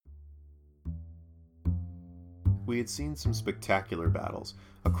we had seen some spectacular battles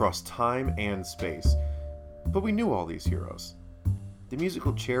across time and space, but we knew all these heroes. The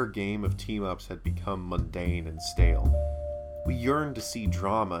musical chair game of team-ups had become mundane and stale. We yearned to see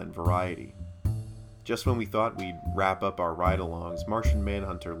drama and variety. Just when we thought we'd wrap up our ride-alongs, Martian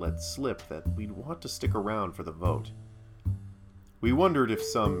Manhunter let slip that we'd want to stick around for the vote. We wondered if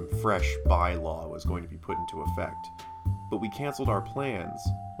some fresh bylaw was going to be put into effect, but we canceled our plans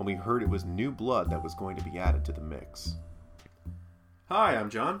when we heard it was new blood that was going to be added to the mix. Hi, I'm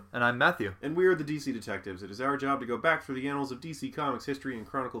John. And I'm Matthew. And we are the DC Detectives. It is our job to go back through the annals of DC Comics history and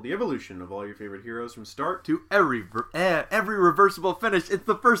chronicle the evolution of all your favorite heroes from start to every reversible finish. It's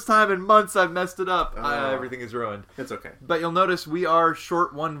the first time in months I've messed it up. Everything is ruined. It's okay. But you'll notice we are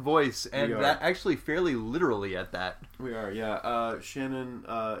short one voice, and that actually fairly literally at that. We are, yeah. Shannon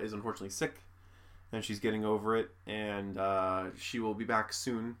is unfortunately sick, and she's getting over it, and she will be back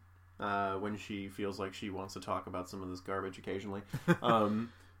soon. When she feels like she wants to talk about some of this garbage occasionally.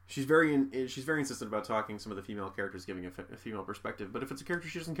 She's very insistent about talking some of the female characters, giving a female perspective. But if it's a character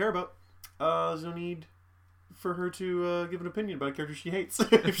she doesn't care about, there's no need for her to give an opinion about a character she hates.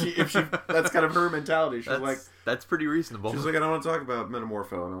 if she that's kind of her mentality. That's pretty reasonable. She's like, I don't want to talk about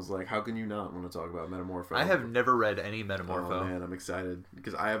Metamorpho, and I was like, how can you not want to talk about Metamorpho? I have never read any Metamorpho. Oh man, I'm excited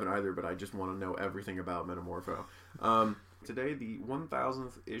because I haven't either, but I just want to know everything about Metamorpho. Today, the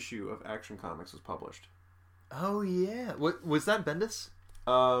 1000th issue of Action Comics was published. Oh, yeah. Was that Bendis?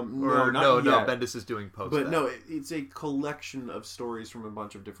 No, Bendis is doing post. But no, it's a collection of stories from a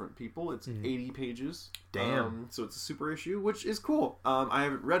bunch of different people. It's 80 pages. Damn. So it's a super issue, which is cool. I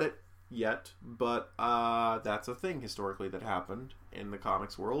haven't read it yet, but that's a thing historically that happened in the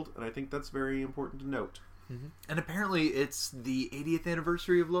comics world, and I think that's very important to note. Mm-hmm. And apparently it's the 80th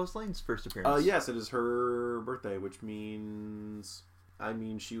anniversary of Lois Lane's first appearance. Yes, it is her birthday, which means...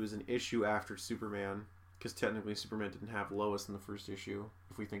 she was an issue after Superman, because technically Superman didn't have Lois in the first issue,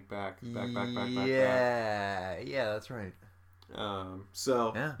 if we think back. Yeah, that's right.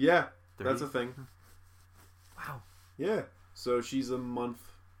 Yeah, that's a thing. Wow. Yeah, so she's a month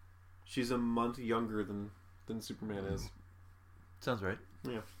younger than Superman is. Sounds right.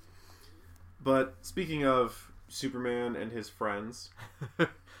 Yeah. But speaking of Superman and his friends...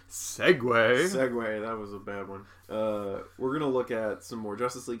 Segue, that was a bad one. We're going to look at some more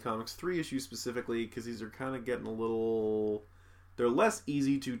Justice League Comics 3 issues specifically, because these are kind of getting a little... They're less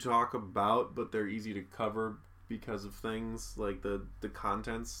easy to talk about, but they're easy to cover because of things. Like, the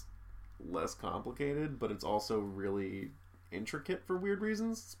content's less complicated, but it's also really intricate for weird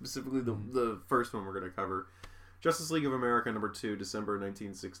reasons. Specifically, the first one we're going to cover... Justice League of America number 2, December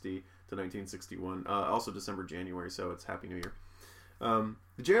 1960 to 1961. Also December, January, so it's Happy New Year. The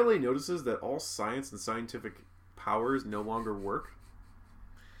JLA notices that all science and scientific powers no longer work.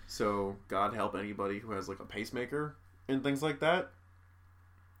 So, God help anybody who has, like, a pacemaker and things like that.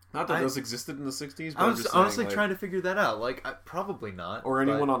 Not that those existed in the 60s, but I was honestly trying to figure that out. Probably not. Or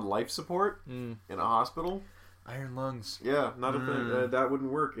anyone on life support in a hospital. Iron lungs. Yeah, not a thing. That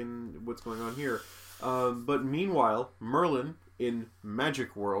wouldn't work in what's going on here. But meanwhile, Merlin in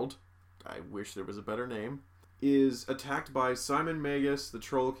Magic World, I wish there was a better name, is attacked by Simon Magus, the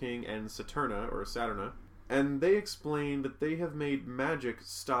Troll King, and Saturna, and they explain that they have made magic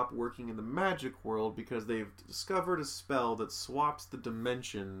stop working in the magic world because they've discovered a spell that swaps the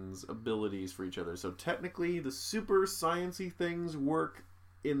dimensions' abilities for each other. So technically, the super science-y things work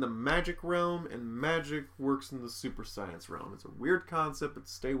in the magic realm, and magic works in the super science realm. It's a weird concept, but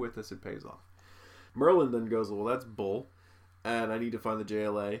stay with us, it pays off. Merlin then goes, well, that's bull, and I need to find the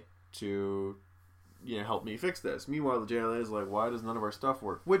JLA to, help me fix this. Meanwhile, the JLA is like, why does none of our stuff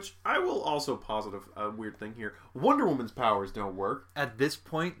work? Which, I will also posit a weird thing here. Wonder Woman's powers don't work. At this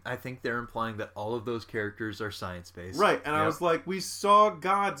point, I think they're implying that all of those characters are science-based. Right, and I was like, we saw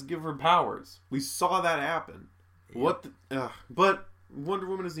gods give her powers. We saw that happen. Yep. But Wonder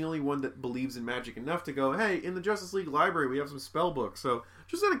Woman is the only one that believes in magic enough to go, hey, in the Justice League library we have some spell books, so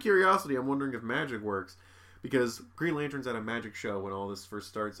just out of curiosity I'm wondering if magic works, because Green Lantern's at a magic show when all this first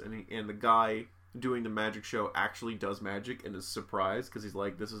starts, and the guy doing the magic show actually does magic and is surprised because he's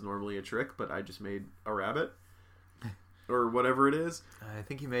like, this is normally a trick, but I just made a rabbit or whatever it is. I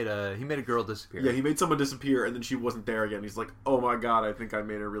think he made a girl disappear. Yeah, he made someone disappear, and then she wasn't there again. He's like, oh my god, I think I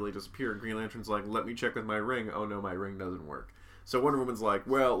made her really disappear. And Green Lantern's like, let me check with my ring. Oh no, my ring doesn't work. So Wonder Woman's like,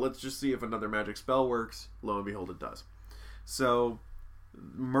 well, let's just see if another magic spell works. Lo and behold, it does. So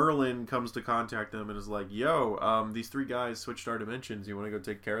Merlin comes to contact them and is like, yo, these 3 guys switched our dimensions. You want to go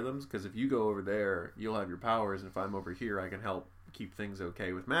take care of them? Because if you go over there, you'll have your powers. And if I'm over here, I can help keep things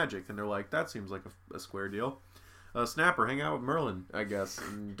okay with magic. And they're like, that seems like a square deal. Snapper, hang out with Merlin, I guess,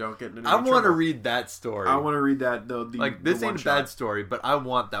 and don't get into I any want to trouble. read that story. I want to read that, though. This ain't a bad story, but I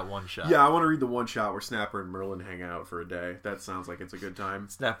want that one shot. Yeah, I want to read the one shot where Snapper and Merlin hang out for a day. That sounds like it's a good time.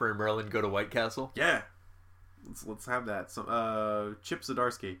 Snapper and Merlin go to White Castle. Yeah. Let's have that. Chip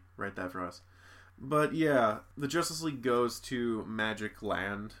Zdarsky, write that for us. But yeah, the Justice League goes to Magic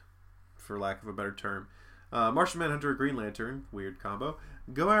Land, for lack of a better term. Martian Manhunter and Green Lantern, weird combo,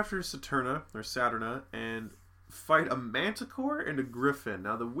 go after Saturna, and fight a Manticore and a Griffin.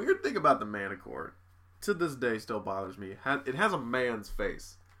 Now, the weird thing about the Manticore, to this day still bothers me, it has a man's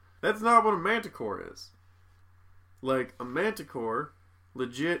face. That's not what a Manticore is. Like, a Manticore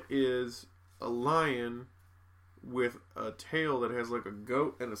legit is a lion with a tail that has like a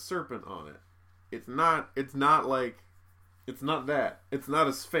goat and a serpent on it. It's not that. It's not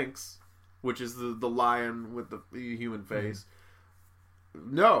a sphinx, which is the lion with the human face.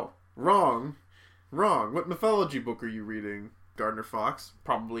 No, wrong. What mythology book are you reading? Gardner Fox?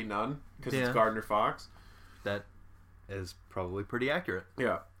 Probably none, because it's Gardner Fox. That is probably pretty accurate.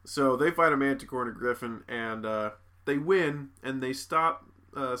 Yeah. So they fight a Manticore and a Griffin, and they win, and they stop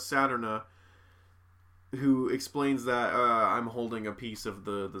Saturna, who explains that I'm holding a piece of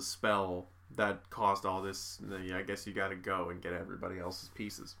the spell that caused all this. I guess you gotta go and get everybody else's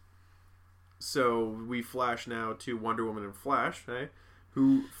pieces. So we flash now to Wonder Woman and Flash,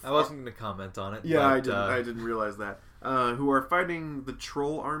 who... I wasn't going to comment on it. Yeah, but, I didn't realize that. Who are fighting the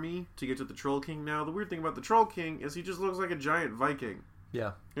Troll Army to get to the Troll King now. The weird thing about the Troll King is he just looks like a giant Viking.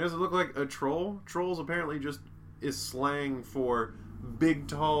 Yeah. He doesn't look like a troll. Trolls apparently just is slang for big,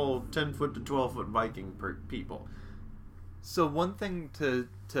 tall, 10-foot to 12-foot Viking people. So one thing to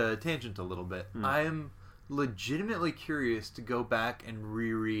tangent a little bit. I am legitimately curious to go back and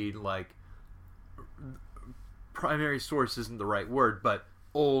reread, like, primary source isn't the right word, but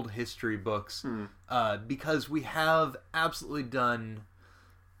old history books, because we have absolutely done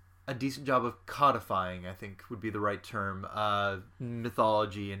a decent job of codifying, I think would be the right term,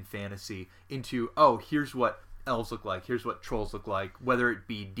 mythology and fantasy into, here's what elves look like, here's what trolls look like, whether it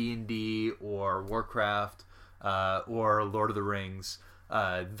be D&D or Warcraft or Lord of the Rings.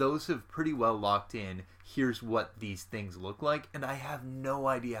 Those have pretty well locked in, here's what these things look like, and I have no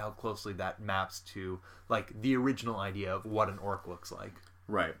idea how closely that maps to, like, the original idea of what an orc looks like.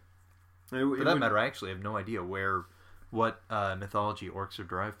 Right. For that matter, I actually have no idea what mythology orcs are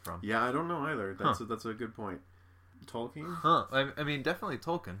derived from. Yeah, I don't know either. That's a good point. Tolkien? Huh. I mean, definitely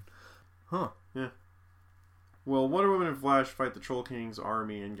Tolkien. Huh. Yeah. Well, Wonder Woman and Flash fight the Troll King's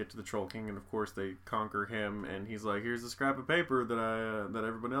army and get to the Troll King, and of course they conquer him, and he's like, here's the scrap of paper that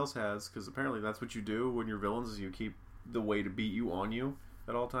everyone else has, because apparently that's what you do when you're villains, is you keep the way to beat you on you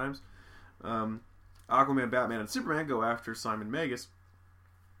at all times. Aquaman, Batman, and Superman go after Simon Magus,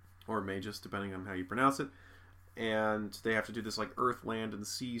 or Magus, depending on how you pronounce it, and they have to do this like earth, land, and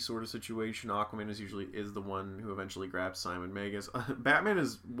sea sort of situation. Aquaman is the one who eventually grabs Simon Magus. Batman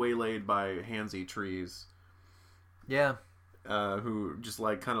is waylaid by handsy trees. Yeah. Who just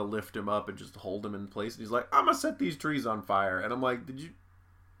like kind of lift him up and just hold him in place. And he's like, I'm gonna set these trees on fire. And I'm like,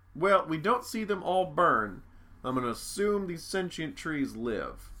 well, we don't see them all burn. I'm gonna assume these sentient trees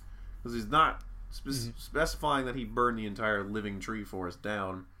live. Because he's not specifying that he burned the entire living tree forest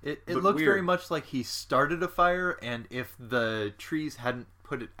down. It looked very much like he started a fire, and if the trees hadn't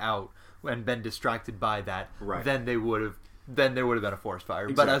put it out and been distracted by that, then there would have been a forest fire.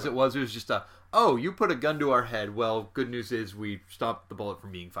 Exactly. But as it was just you put a gun to our head. Well, good news is we stopped the bullet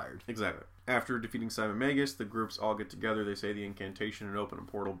from being fired. Exactly. After defeating Simon Magus, the groups all get together. They say the incantation and open a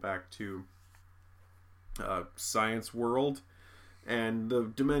portal back to Science World, and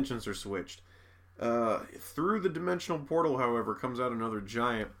the dimensions are switched. Through the dimensional portal, however, comes out another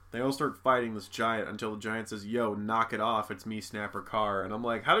giant. They all start fighting this giant until the giant says, yo, knock it off. It's me, Snapper Carr. And I'm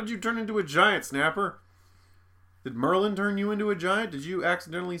like, how did you turn into a giant, Snapper? Did Merlin turn you into a giant? Did you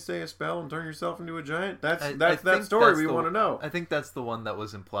accidentally say a spell and turn yourself into a giant? That's that story we want to know. I think that's the one that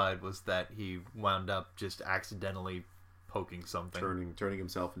was implied, was that he wound up just accidentally poking something. Turning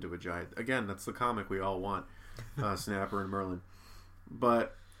himself into a giant. Again, that's the comic we all want. Snapper and Merlin.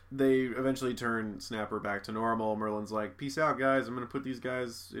 But they eventually turn Snapper back to normal. Merlin's like, peace out, guys. I'm going to put these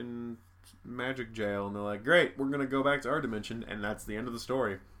guys in magic jail. And they're like, great, we're going to go back to our dimension. And that's the end of the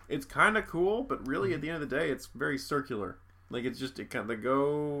story. It's kind of cool, but really at the end of the day, it's very circular. Like, it's just, they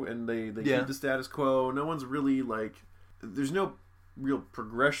go and they keep the status quo. No one's really, like, there's no real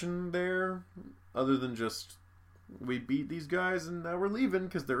progression there other than just, we beat these guys and now we're leaving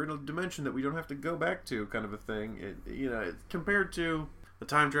because they're in a dimension that we don't have to go back to, kind of a thing. Compared to the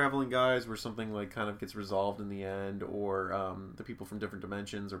time traveling guys where something, like, kind of gets resolved in the end, or the people from different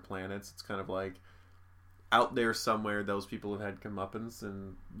dimensions or planets, it's kind of like, out there somewhere, those people have had comeuppance,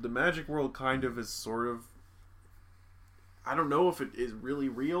 and the magic world kind of is sort of. I don't know if it is really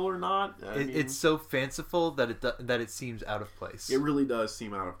real or not. It's so fanciful that it seems out of place. It really does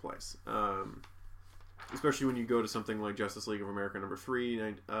seem out of place. Especially when you go to something like Justice League of America number 3,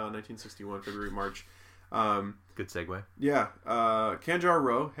 1961, February, March. Good segue. Yeah. Kanjar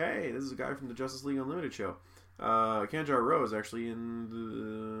Ro. Hey, this is a guy from the Justice League Unlimited show. Kanjar Ro is actually in the...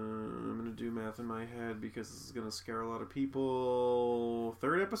 I'm going to do math in my head because this is going to scare a lot of people.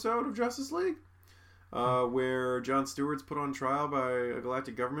 3rd episode of Justice League? Where Jon Stewart's put on trial by a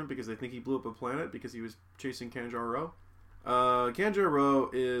galactic government because they think he blew up a planet because he was chasing Kanjar Ro. Kanjar Ro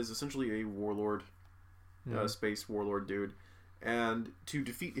is essentially a warlord. Space warlord dude, and to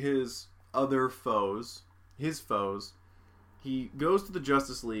defeat his foes, he goes to the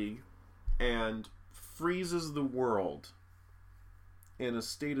Justice League and freezes the world in a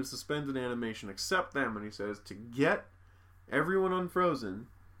state of suspended animation, except them, and he says, to get everyone unfrozen,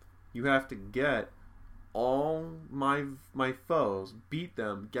 you have to get all my foes, beat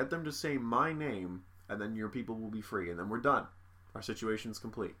them, get them to say my name, and then your people will be free, and then we're done. Our situation's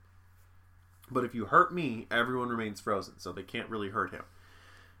complete. But if you hurt me, everyone remains frozen, so they can't really hurt him.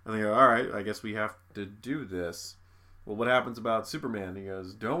 And they go, alright, I guess we have to do this. Well, what happens about Superman? He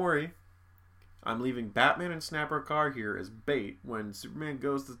goes, don't worry. I'm leaving Batman and Snapper Carr here as bait. When Superman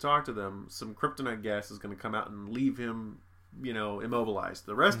goes to talk to them, some kryptonite gas is going to come out and leave him, immobilized.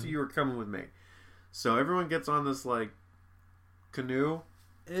 The rest of you are coming with me. So everyone gets on this, canoe.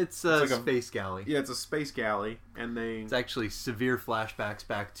 It's like a space galley. Yeah, it's a space galley. And It's actually severe flashbacks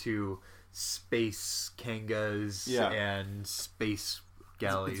back to space Kangas and space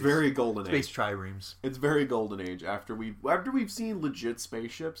galleys. It's very golden space age. triremes. It's very golden age. After we've seen legit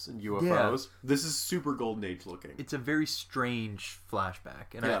spaceships and UFOs, this is super golden age looking. It's a very strange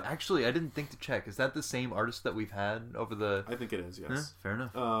flashback. And I didn't think to check. Is that the same artist that we've had over the... I think it is, yes. Fair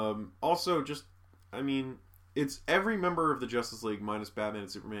enough. Also, it's every member of the Justice League minus Batman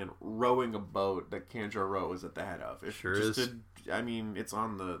and Superman rowing a boat that Kanjar Ro is at the head of. It's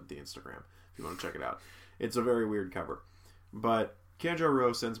on the Instagram if you want to check it out. It's a very weird cover. But Kanjar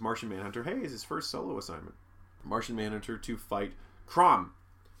Ro sends Martian Manhunter, hey, it's his first solo assignment. Martian Manhunter to fight Crom.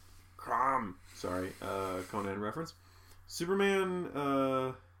 Sorry, Conan reference. Superman,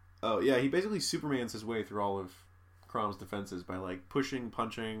 he basically Supermans his way through all of Crom's defenses by pushing,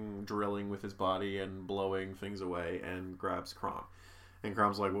 punching, drilling with his body and blowing things away, and grabs Crom. And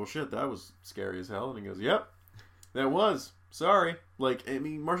Crom's like, well shit, that was scary as hell. And he goes, yep, that was. Sorry.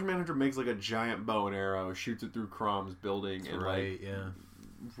 Martian Manhunter makes a giant bow and arrow, shoots it through Crom's building, and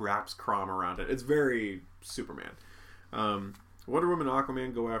wraps Crom around it. It's very Superman. Wonder Woman and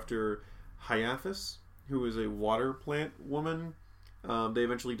Aquaman go after Hyathis, who is a water plant woman. They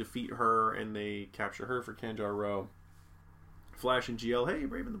eventually defeat her and they capture her for Kanjar Ro. Flash and GL, hey,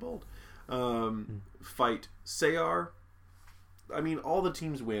 Brave and the Bold, fight Sayar. All the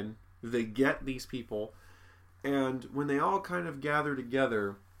teams win. They get these people. And when they all kind of gather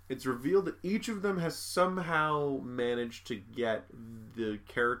together, it's revealed that each of them has somehow managed to get the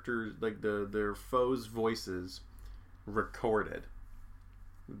characters, their foes' voices recorded.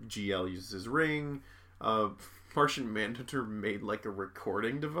 GL uses his ring. Martian Manhunter made a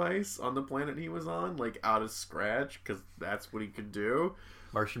recording device on the planet he was on, out of scratch, because that's what he could do.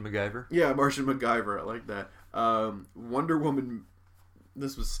 Martian MacGyver? Yeah, Martian MacGyver, I like that. Wonder Woman,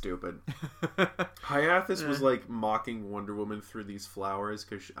 this was stupid. Hyathis was mocking Wonder Woman through these flowers,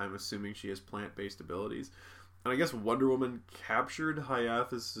 because I'm assuming she has plant-based abilities. And I guess Wonder Woman captured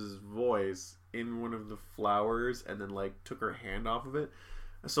Hyathis's voice in one of the flowers, and then took her hand off of it.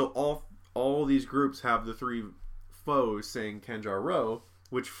 So all these groups have the 3 foes saying Kanjar Ro,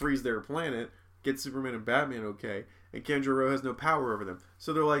 which frees their planet, gets Superman and Batman okay, and Kanjar Ro has no power over them.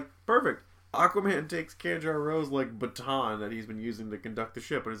 So they're like, perfect. Aquaman takes Kanjar Ro's baton that he's been using to conduct the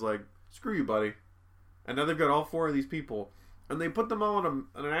ship, and he's like, screw you, buddy. And now they've got all 4 of these people, and they put them all on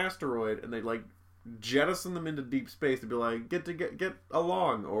an asteroid, and they jettison them into deep space to be like, get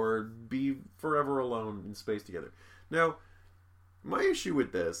along, or be forever alone in space together. Now, my issue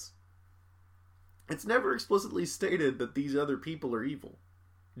with this, it's never explicitly stated that these other people are evil.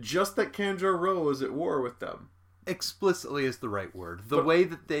 Just that Kanjar Ro is at war with them. Explicitly is the right word. The way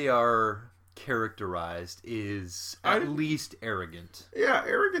that they are characterized is at least arrogant. Yeah,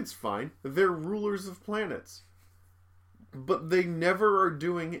 arrogant's fine. They're rulers of planets. But they never are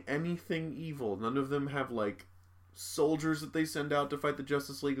doing anything evil. None of them have, soldiers that they send out to fight the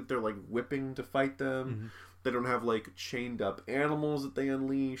Justice League that they're, whipping to fight them. Mm-hmm. They don't have, chained up animals that they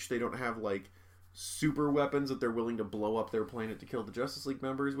unleash. They don't have, super weapons that they're willing to blow up their planet to kill the Justice League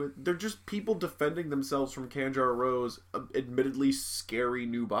members with. They're just people defending themselves from Kanjar Ro's admittedly scary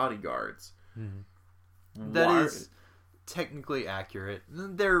new bodyguards. That is technically accurate.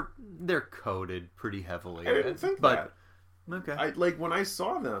 They're coded pretty heavily. I didn't think that. Okay. When I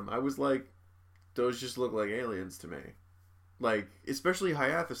saw them, I was like, those just look like aliens to me. Like, especially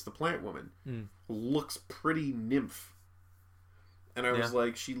Hyathis, the plant woman, looks pretty nymph. And I was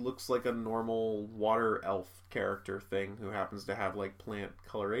like, she looks like a normal water elf character thing who happens to have, like, plant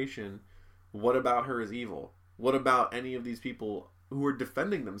coloration. What about her is evil? What about any of these people who are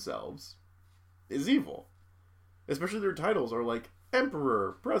defending themselves is evil? Especially their titles are, like,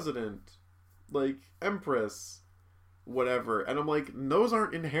 Emperor, President, like, Empress, whatever. And I'm like, those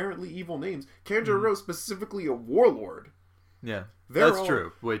aren't inherently evil names. Kanjar Ro specifically a warlord. Yeah, that's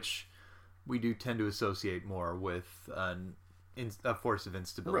true, which we do tend to associate more with a force of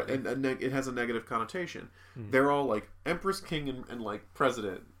instability. Right, and it has a negative connotation. They're all like Empress, King, and like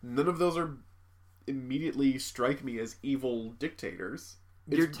President. None of those are immediately strike me as evil dictators.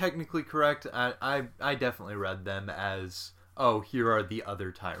 You're technically correct. I definitely read them as, oh, here are the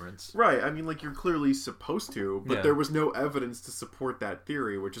other tyrants. Right, I mean, like, you're clearly supposed to, but there was no evidence to support that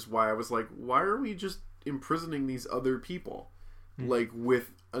theory, which is why I was like, why are we just imprisoning these other people? Like,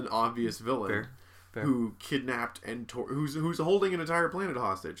 with an obvious villain. Fair. Who kidnapped and who's holding an entire planet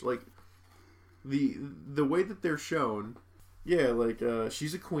hostage. Like, the way that they're shown,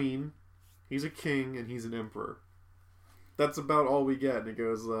 she's a queen, he's a king, and he's an emperor. That's about all we get. And it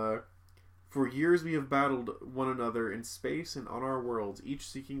goes, for years we have battled one another in space and on our worlds, each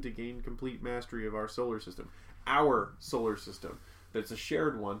seeking to gain complete mastery of our solar system. Our solar system. That's a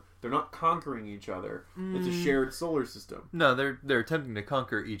shared one. They're not conquering each other. It's a shared solar system. No, they're attempting to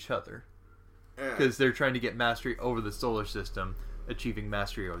conquer each other. Because they're trying to get mastery over the solar system, achieving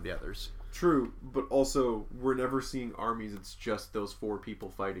mastery over the others. True, but also, we're never seeing armies. It's just those 4 people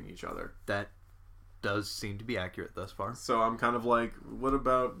fighting each other. That does seem to be accurate thus far. So I'm kind of like, what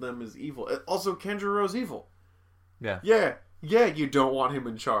about them as evil? Also, Kanjar Ro's evil. Yeah. Yeah, you don't want him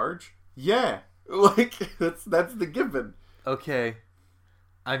in charge. Yeah. Like, that's the given. Okay.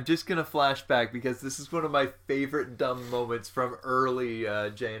 I'm just going to flash back because this is one of my favorite dumb moments from early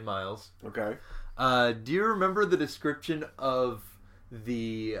Jay and Miles. Okay. Do you remember the description of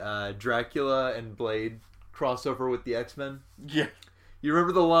the Dracula and Blade crossover with the X-Men? Yeah. You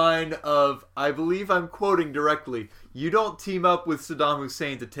remember the line of, I believe I'm quoting directly, "You don't team up with Saddam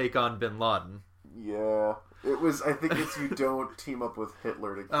Hussein to take on Bin Laden." Yeah. It was, I think it's you don't team up with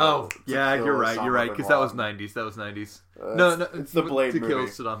Hitler to kill. Oh, yeah, you're right, because that was 90s. No, it's the Blade movie. To kill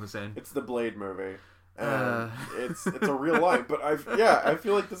Saddam Hussein. It's the Blade movie. And it's a real line. But I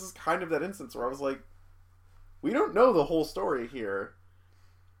feel like this is kind of that instance where I was like, we don't know the whole story here.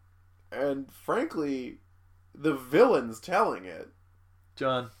 And frankly, the villain's telling it.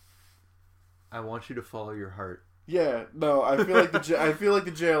 John, I want you to follow your heart. Yeah, no, I feel like the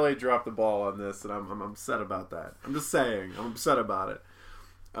JLA dropped the ball on this, and I'm upset about that. I'm just saying, I'm upset about it.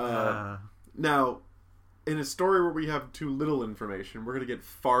 Now, in a story where we have too little information, we're going to get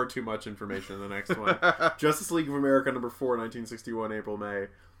far too much information in the next one. Justice League of America number 4, 1961, April, May.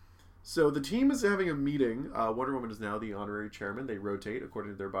 So the team is having a meeting. Wonder Woman is now the honorary chairman. They rotate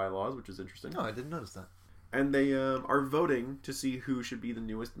according to their bylaws, which is interesting. Oh, I didn't notice that. And they are voting to see who should be the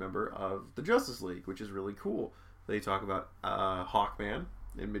newest member of the Justice League, which is really cool. They talk about Hawkman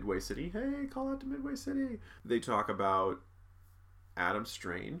in Midway City. Hey, call out to Midway City. They talk about Adam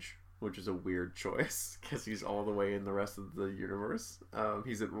Strange, which is a weird choice because he's all the way in the rest of the universe.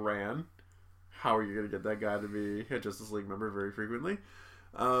 He's at RAN. How are you going to get that guy to be a Justice League member very frequently?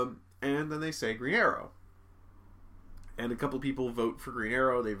 And then they say Green Arrow. And a couple people vote for Green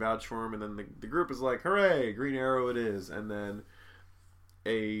Arrow. They vouch for him. And then the group is like, hooray, Green Arrow it is. And then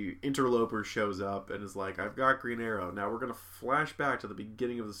a interloper shows up and is like, I've got Green Arrow. Now we're going to flash back to the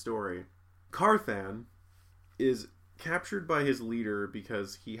beginning of the story. Carthan is captured by his leader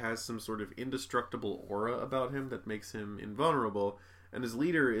because he has some sort of indestructible aura about him that makes him invulnerable. And his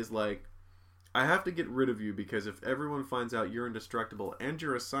leader is like, I have to get rid of you because if everyone finds out you're indestructible and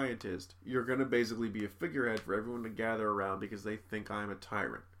you're a scientist, you're going to basically be a figurehead for everyone to gather around because they think I'm a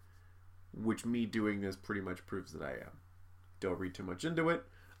tyrant. Which me doing this pretty much proves that I am. Don't read too much into it.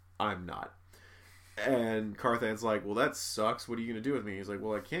 I'm not. And Carthan's like, well, that sucks. What are you going to do with me? He's like,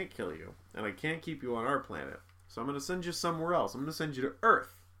 well, I can't kill you. And I can't keep you on our planet. So I'm going to send you somewhere else. I'm going to send you to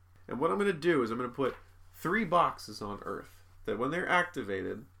Earth. And what I'm going to do is I'm going to put 3 boxes on Earth that when they're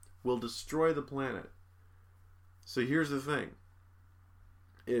activated will destroy the planet. So here's the thing.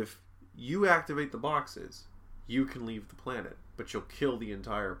 If you activate the boxes, you can leave the planet, but you'll kill the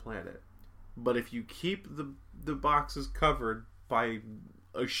entire planet. but if you keep the boxes covered by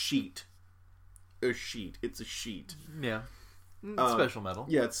a sheet, it's a sheet. Yeah. Special metal.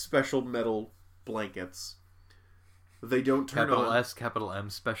 Yeah, it's special metal blankets. They don't turn Capital on. S, capital M,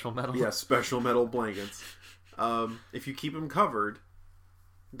 special metal. Yeah, special metal blankets. If you keep them covered,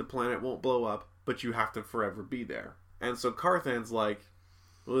 the planet won't blow up, but you have to forever be there. And so Carthan's like,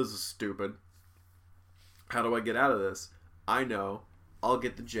 well, this is stupid. How do I get out of this? I know. I'll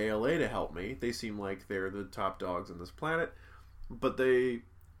get the JLA to help me. They seem like they're the top dogs on this planet, but they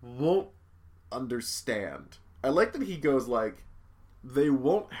won't understand. I like that he goes like, they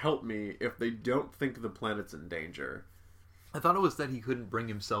won't help me if they don't think the planet's in danger. I thought it was that he couldn't bring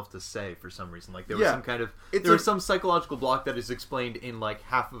himself to say for some reason. Like there was Yeah. some kind of It's there was some psychological block that is explained in like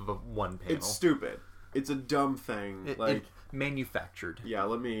half of one panel. It's stupid. It's a dumb thing. It manufactured. Yeah,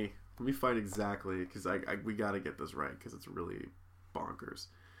 let me find exactly, because we got to get this right, because it's really bonkers.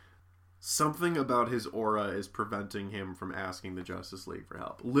 Something about his aura is preventing him from asking the Justice League for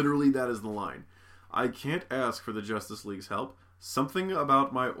help. Literally, that is the line. I can't ask for the Justice League's help. Something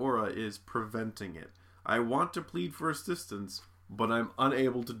about my aura is preventing it. I want to plead for assistance, but I'm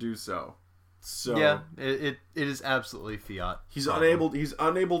unable to do so. So yeah, it is absolutely fiat. He's unable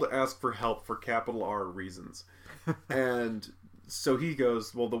to ask for help for capital R reasons. And so he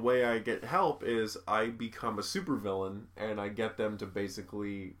goes, well, the way I get help is I become a supervillain and I get them to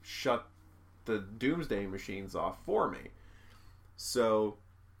basically shut the Doomsday machines off for me. So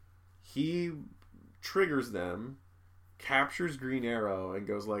he triggers them, captures Green Arrow, and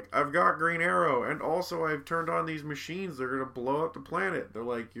goes like, I've got Green Arrow, and also I've turned on these machines. They're going to blow up the planet. They're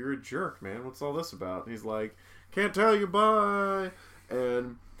like, you're a jerk, man. What's all this about? And he's like, can't tell you, bye.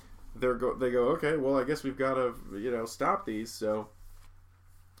 And they go, okay, well, I guess we've got to, stop these. So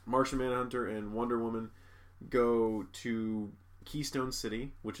Martian Manhunter and Wonder Woman go to Keystone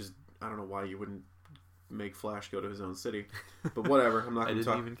City, which is, I don't know why you wouldn't make Flash go to his own city, but whatever. I'm not going to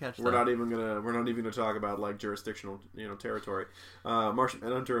talk. Even catch we're that. not even going to talk about like jurisdictional, territory. Martian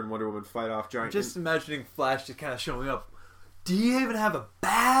Manhunter and Wonder Woman fight off giant. Just imagining Flash just kind of showing up. Do you even have a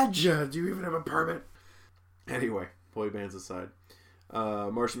badge? Yeah, do you even have a permit? Anyway, boy bands aside.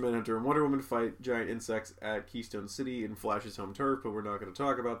 Martian Manhunter and Wonder Woman fight giant insects at Keystone City in Flash's home turf, but we're not going to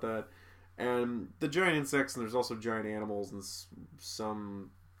talk about that. And the giant insects, and there's also giant animals and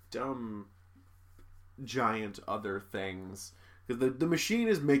some dumb giant other things. Because the machine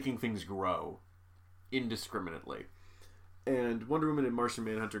is making things grow indiscriminately. And Wonder Woman and Martian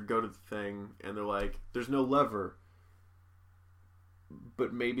Manhunter go to the thing, and they're like, there's no lever.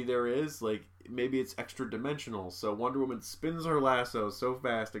 But maybe there is, like, maybe it's extra dimensional. So Wonder Woman spins her lasso so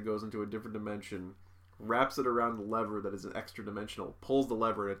fast it goes into a different dimension, wraps it around the lever that is an extra dimensional, pulls the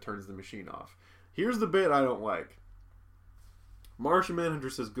lever, and it turns the machine off. Here's the bit I don't like. Martian Manhunter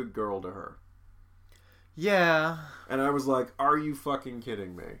says good girl to her. Yeah. And I was like, are you fucking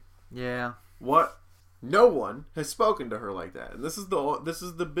kidding me? Yeah. What? No one has spoken to her like that. And this is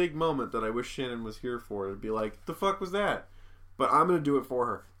the big moment that I wish Shannon was here for. To be like, the fuck was that? But I'm going to do it for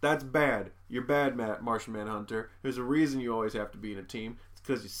her. That's bad. You're bad, Martian Manhunter. There's a reason you always have to be in a team. It's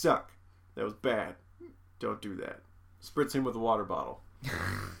because you suck. That was bad. Don't do that. Spritz him with a water bottle.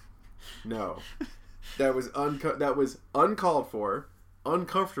 No. That was uncalled for,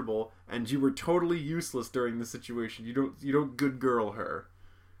 uncomfortable, and you were totally useless during the situation. You don't good girl her.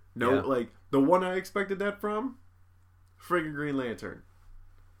 No, Yeah. like, the one I expected that from? Friggin' Green Lantern.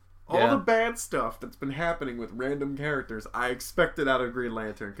 All Yeah. the bad stuff that's been happening with random characters, I expected out of Green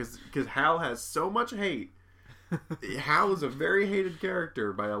Lantern, because Hal has so much hate. Hal is a very hated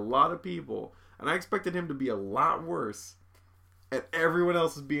character by a lot of people, and I expected him to be a lot worse, and everyone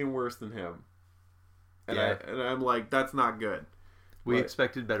else is being worse than him. And Yeah. I'm like, that's not good. We But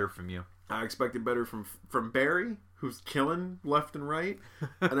expected better from you. I expected better from Barry, who's killing left and right,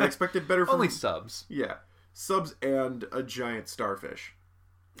 and I expected better from Only subs. yeah, subs and a giant starfish.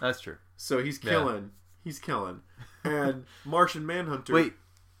 That's true. So he's killing. He's killing. And Martian Manhunter. Wait.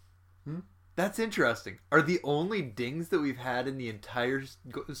 That's interesting. Are the only dings that we've had in the entire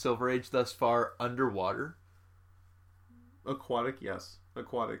Silver Age thus far underwater? Aquatic, yes.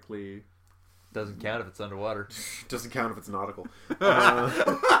 Aquatically. Doesn't count if it's underwater. Doesn't count if it's nautical.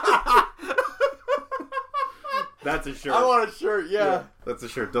 That's a shirt. I want a shirt, yeah. That's a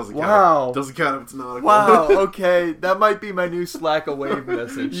shirt. Doesn't count. Wow. Doesn't count if it's nautical. Wow, okay. That might be my new Slack a Wave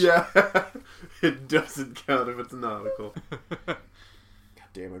message. Yeah. It doesn't count if it's nautical. God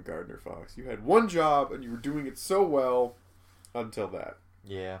damn it, Gardner Fox. You had one job and you were doing it so well until that.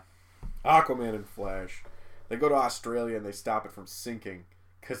 Yeah. Aquaman and Flash. They go to Australia and they stop it from sinking.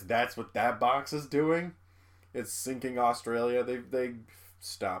 Because that's what that box is doing. It's sinking Australia. They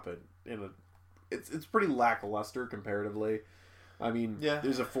stop it in it's pretty lackluster comparatively. I mean,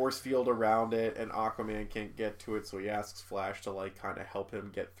 there's a force field around it, and Aquaman can't get to it, so he asks Flash to like kind of help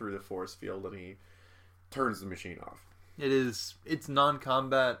him get through the force field, and he turns the machine off. It's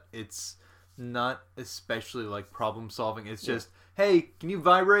non-combat. It's not especially like problem solving. It's just, hey, can you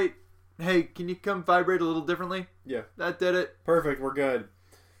vibrate? Hey, can you come vibrate a little differently? Yeah. That did it. Perfect, we're good.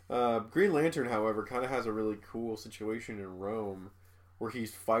 Green Lantern, however, kind of has a really cool situation in Rome where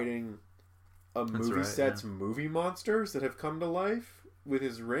he's fighting a movie set's movie monsters that have come to life with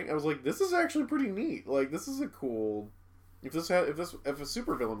his ring. I was like, this is actually pretty neat. Like, this is a cool... If a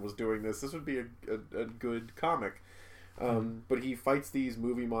supervillain was doing this would be a good comic. But he fights these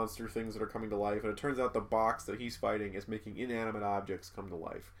movie monster things that are coming to life, and it turns out the box that he's fighting is making inanimate objects come to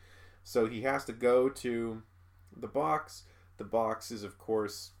life. So he has to go to the box. The box is, of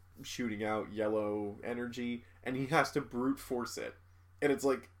course, shooting out yellow energy, and he has to brute force it. And it's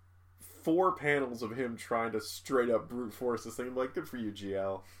like 4 panels of him trying to straight up brute force this thing. I'm like, good for you,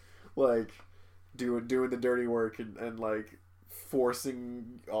 GL. Like, doing the dirty work and like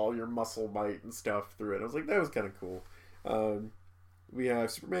forcing all your muscle might and stuff through it. I was like, that was kind of cool. We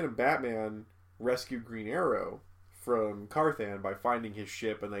have Superman and Batman rescue Green Arrow from Carthan by finding his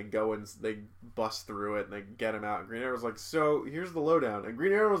ship, and they go and they bust through it and they get him out. And Green Arrow's like, so here's the lowdown. And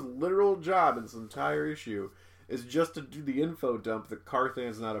Green Arrow's literal job in this entire issue is just to do the info dump that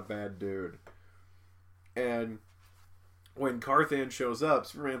Carthan's not a bad dude. And when Carthan shows up,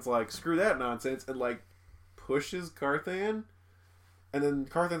 Superman's like, screw that nonsense, and like pushes Carthan. And then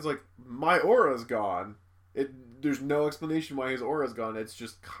Carthan's like, my aura's gone. There's no explanation why his aura's gone. It's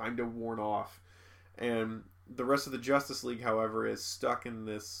just kind of worn off. And the rest of the Justice League, however, is stuck in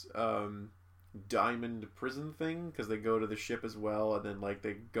this diamond prison thing because they go to the ship as well, and then like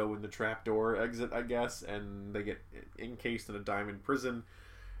they go in the trapdoor exit, I guess, and they get encased in a diamond prison.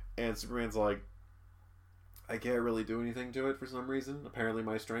 And Superman's like, I can't really do anything to it for some reason. Apparently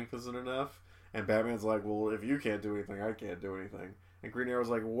my strength isn't enough. And Batman's like, well, if you can't do anything, I can't do anything. And Green Arrow's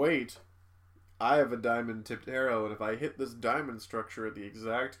like, wait, I have a diamond-tipped arrow, and if I hit this diamond structure at the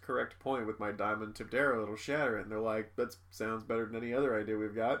exact correct point with my diamond-tipped arrow, it'll shatter it. And they're like, that sounds better than any other idea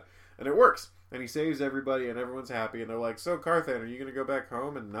we've got. And it works. And he saves everybody, and everyone's happy. And they're like, so, Carthan, are you going to go back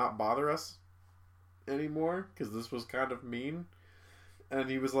home and not bother us anymore? Because this was kind of mean. And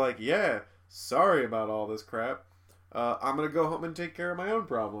he was like, yeah, sorry about all this crap. I'm going to go home and take care of my own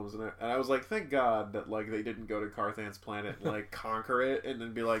problems. And I was like, thank God that like they didn't go to Carthan's planet and like conquer it and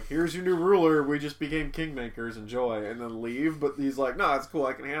then be like, here's your new ruler. We just became kingmakers. Enjoy. And then leave. But he's like, no, it's cool.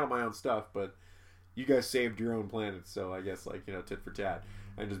 I can handle my own stuff. But you guys saved your own planet. So I guess like, you know, tit for tat.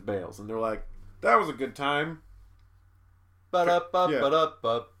 And just bails. And they're like, that was a good time. Hooray,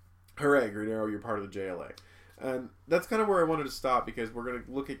 Green Arrow, you're part of the JLA. And that's kind of where I wanted to stop because we're going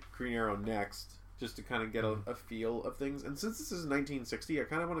to look at Green Arrow next. Just to kind of get a feel of things. And since this is 1960, I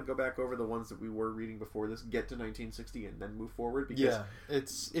kind of want to go back over the ones that we were reading before this, get to 1960, and then move forward. Because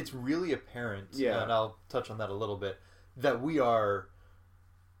it's really apparent, and I'll touch on that a little bit, that we are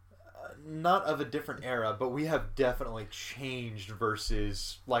not of a different era, but we have definitely changed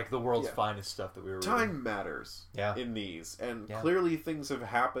versus like the world's finest stuff that we were reading. Time matters in these, and clearly things have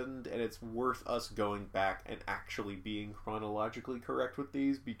happened, and it's worth us going back and actually being chronologically correct with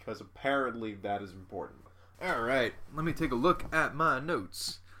these, because apparently that is important. Alright, let me take a look at my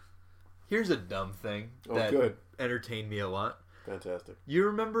notes. Here's a dumb thing that entertained me a lot. Fantastic. You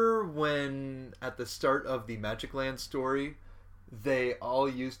remember when, at the start of the Magic Land story, they all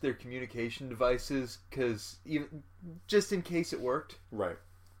used their communication devices just in case it worked? Right.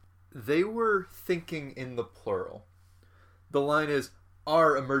 They were thinking in the plural. The line is,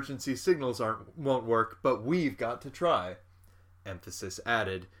 our emergency signals won't work, but we've got to try. Emphasis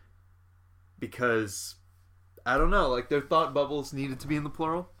added. Because, I don't know, like their thought bubbles needed to be in the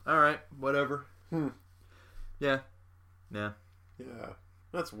plural. Alright, whatever. Yeah.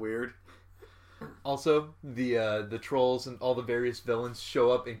 That's weird. Also, the trolls and all the various villains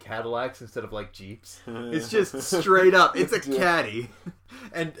show up in Cadillacs instead of like Jeeps. It's just straight up. It's a caddy,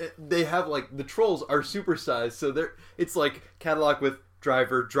 and they have like the trolls are supersized, so it's like Cadillac with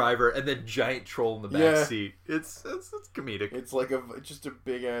driver, and then giant troll in the back seat. It's comedic. It's like just a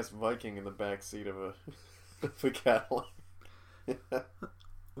big ass Viking in the back seat of a Cadillac.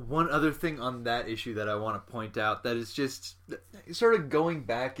 One other thing on that issue that I want to point out that is just sort of going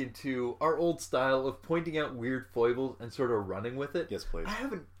back into our old style of pointing out weird foibles and sort of running with it. Yes, please. I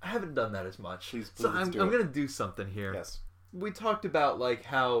haven't done that as much. Please so I'm going to do something here. Yes. We talked about like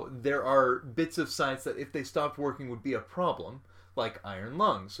how there are bits of science that if they stopped working would be a problem, like iron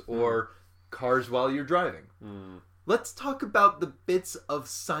lungs or cars while you're driving. Let's talk about the bits of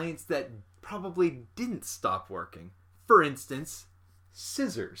science that probably didn't stop working. For instance,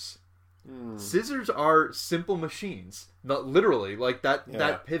 scissors. Scissors are simple machines. Not literally, like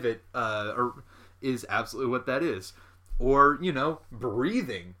that pivot is absolutely what that is. Or,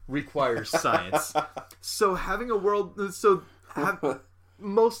 breathing requires science. So having a world...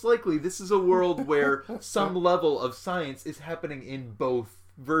 most likely, this is a world where some level of science is happening in both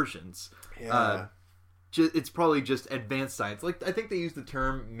versions. Yeah. It's probably just advanced science. Like, I think they use the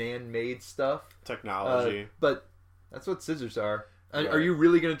term man-made stuff. Technology. But that's what scissors are. Right. Are you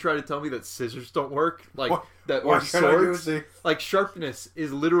really going to try to tell me that scissors don't work? Like that, or swords? Like sharpness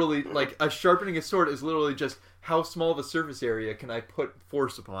is literally like sharpening a sword is literally just how small of a surface area can I put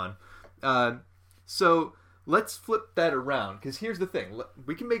force upon. So let's flip that around, because here's the thing: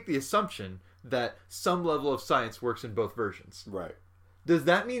 we can make the assumption that some level of science works in both versions. Right. Does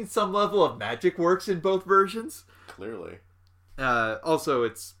that mean some level of magic works in both versions? Clearly. Also,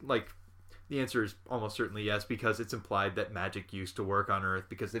 it's like. The answer is almost certainly yes, because it's implied that magic used to work on Earth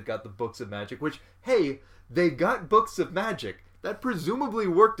because they've got the books of magic, which, hey, they got books of magic. That presumably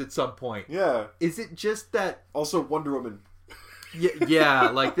worked at some point. Yeah. Is it just that... Also, Wonder Woman. Yeah,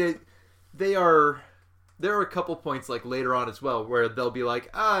 like they are... There are a couple points like later on as well where they'll be like,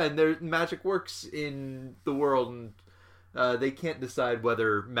 and their magic works in the world, and they can't decide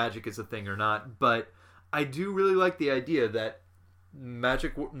whether magic is a thing or not. But I do really like the idea that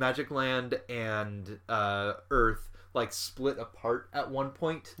Magic Land and Earth like split apart at one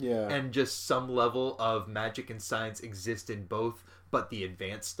point, and just some level of magic and science exist in both, but the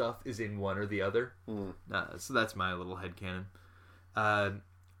advanced stuff is in one or the other. So that's my little headcanon.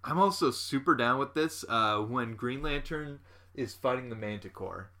 I'm also super down with this. When Green Lantern is fighting the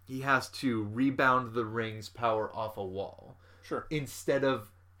Manticore, he has to rebound the ring's power off a wall, instead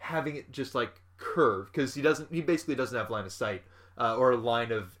of having it just like curve, because he basically doesn't have line of sight. Or a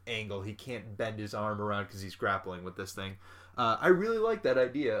line of angle. He can't bend his arm around because he's grappling with this thing. I really like that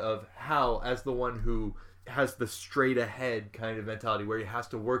idea of how, as the one who has the straight ahead kind of mentality where he has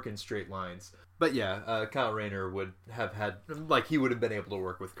to work in straight lines. But yeah, Kyle Rayner would have had, like, he would have been able to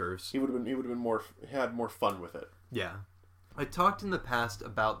work with curves. He would have been had more fun with it. Yeah. I talked in the past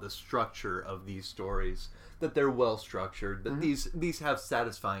about the structure of these stories, that they're well structured, that these have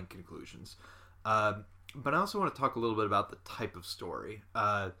satisfying conclusions. But I also want to talk a little bit about the type of story.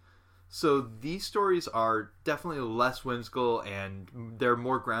 So these stories are definitely less whimsical, and they're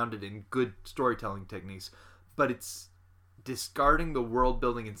more grounded in good storytelling techniques. But it's discarding the world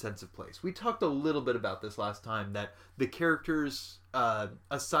building and sense of place. We talked a little bit about this last time, that the characters,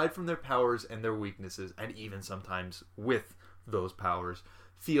 aside from their powers and their weaknesses, and even sometimes with those powers,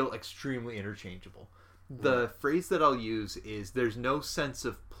 feel extremely interchangeable. The phrase that I'll use is, there's no sense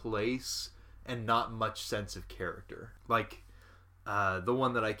of place and not much sense of character. Like, the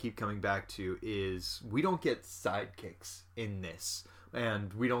one that I keep coming back to is, we don't get sidekicks in this.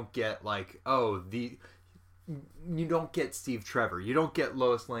 And we don't get, like, you don't get Steve Trevor. You don't get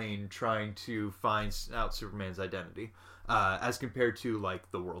Lois Lane trying to find out Superman's identity. As compared to,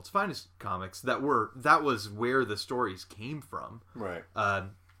 like, the World's Finest comics, that was where the stories came from. Right.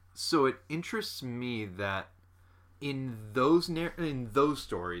 So it interests me that in those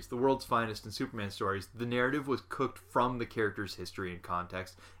stories, the World's Finest and Superman stories, the narrative was cooked from the character's history and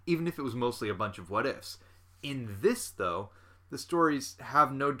context, even if it was mostly a bunch of what-ifs. In this, though, the stories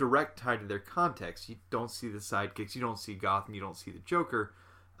have no direct tie to their context. You don't see the sidekicks, you don't see Gotham, you don't see the Joker.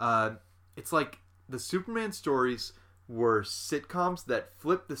 It's like the Superman stories were sitcoms that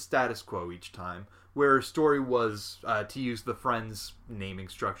flipped the status quo each time, where a story was, to use the Friends naming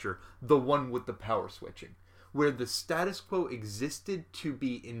structure, the one with the power switching, where the status quo existed to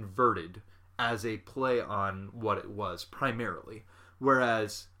be inverted as a play on what it was primarily.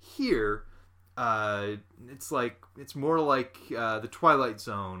 Whereas here, it's more like the Twilight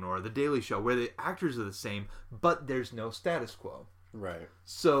Zone or the Daily Show, where the actors are the same, but there's no status quo. Right.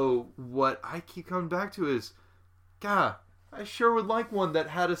 So what I keep coming back to is, God, I sure would like one that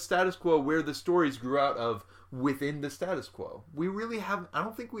had a status quo where the stories grew out of within the status quo. We really haven't. I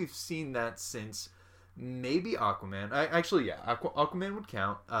don't think we've seen that since maybe Aquaman. Aquaman would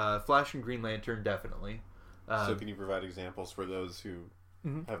count. Flash and Green Lantern, definitely. So can you provide examples for those who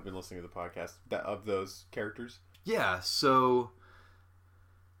have been listening to the podcast of those characters? Yeah, so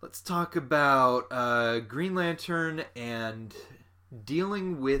let's talk about Green Lantern and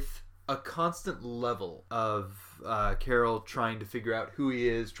dealing with a constant level of Carol trying to figure out who he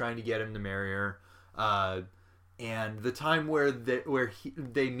is, trying to get him to marry her, and the time where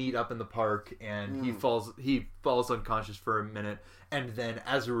they meet up in the park and he falls unconscious for a minute, and then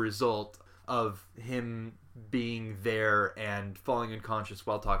as a result of him being there and falling unconscious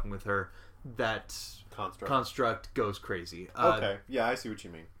while talking with her, that construct goes crazy. Okay, yeah, I see what you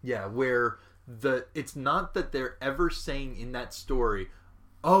mean. Yeah, where it's not that they're ever saying in that story,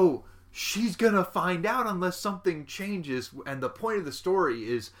 oh, she's gonna find out unless something changes, and the point of the story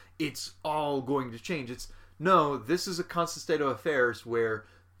is it's all going to change. No, this is a constant state of affairs where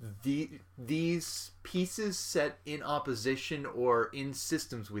these pieces set in opposition or in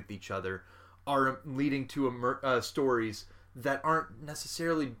systems with each other are leading to stories that aren't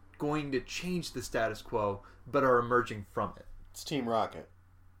necessarily going to change the status quo, but are emerging from it. It's Team Rocket.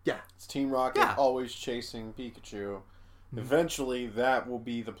 Yeah. It's Team Rocket always chasing Pikachu. Eventually, that will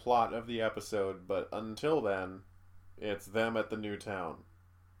be the plot of the episode, but until then, it's them at the new town.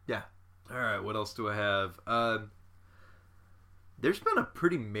 Yeah. Alright, what else do I have? There's been a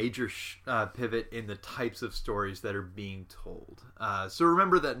pretty major pivot in the types of stories that are being told. So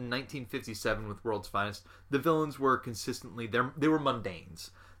remember that in 1957 with World's Finest, the villains were consistently... They were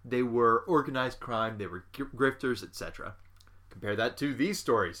mundanes. They were organized crime, they were grifters, etc. Compare that to these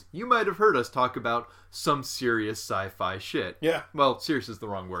stories. You might have heard us talk about some serious sci-fi shit. Yeah. Well, serious is the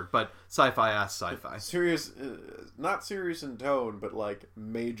wrong word, but sci-fi ass sci-fi. Serious, not serious in tone, but like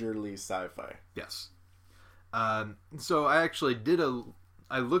majorly sci-fi. Yes. So I actually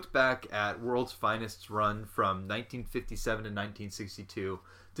I looked back at World's Finest's run from 1957 to 1962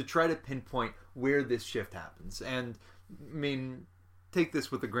 to try to pinpoint where this shift happens. And, I mean, take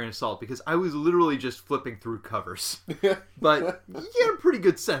this with a grain of salt, because I was literally just flipping through covers. But you get a pretty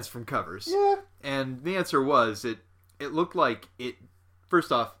good sense from covers. Yeah. And the answer was, it looked like it...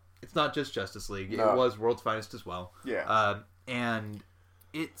 First off, it's not just Justice League. No. It was World's Finest as well. Yeah. And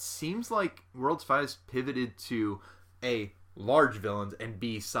it seems like World's Finest pivoted to A, large villains, and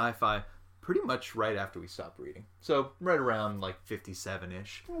B, sci-fi pretty much right after we stopped reading. So right around like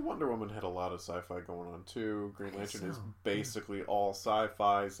 57-ish. Well, Wonder Woman had a lot of sci-fi going on too. Green Lantern is basically all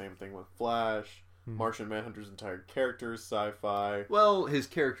sci-fi. Same thing with Flash. Martian Manhunter's entire character is sci-fi. Well, his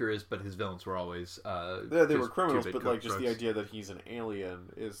character is, but his villains were always they were criminals, but like just the idea that he's an alien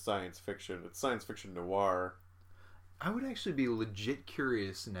is science fiction. It's science fiction noir. I would actually be legit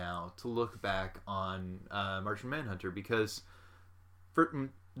curious now to look back on Martian Manhunter, because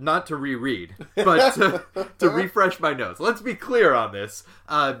not to reread, but to refresh my notes. Let's be clear on this,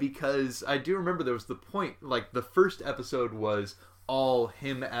 because I do remember there was the point, like the first episode was all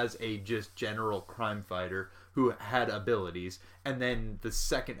him as a just general crime fighter who had abilities, and then the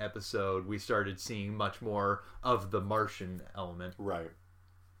second episode we started seeing much more of the Martian element. Right.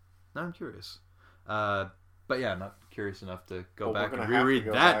 Now I'm curious. But yeah, I'm not curious enough to go back and reread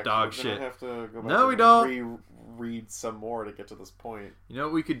that dog shit. Have to go back no, we don't. Reread some more to get to this point. You know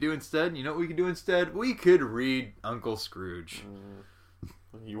what we could do instead? We could read Uncle Scrooge.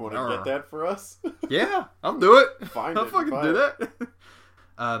 You want to get that for us? Yeah, I'll do it. I'll fucking do that.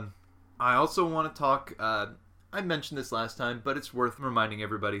 I also want to talk... I mentioned this last time, but it's worth reminding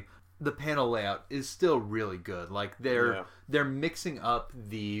everybody. The panel layout is still really good. Like, they're mixing up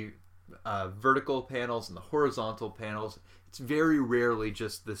the... vertical panels and the horizontal panels. It's very rarely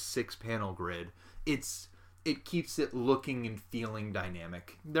just the 6-panel grid. It keeps it looking and feeling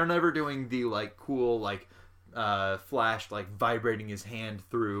dynamic. They're never doing the like cool like Flash like vibrating his hand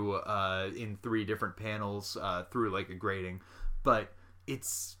through in 3 different panels through like a grating, but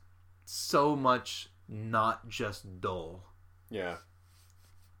it's so much not just dull. Yeah.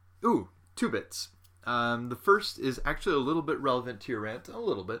 Ooh, 2 bits. The first is actually a little bit relevant to your rant, a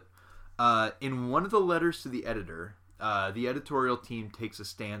little bit. In one of the letters to the editor, the editorial team takes a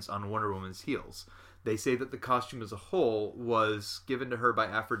stance on Wonder Woman's heels. They say that the costume as a whole was given to her by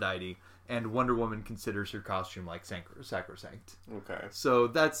Aphrodite, and Wonder Woman considers her costume like sacrosanct. Okay. So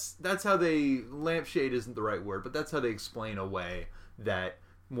that's how they... Lampshade isn't the right word, but that's how they explain away that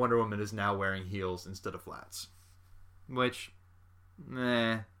Wonder Woman is now wearing heels instead of flats. Which,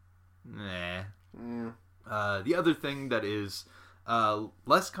 The other thing that is...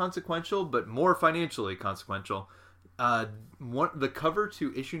 less consequential, but more financially consequential. The cover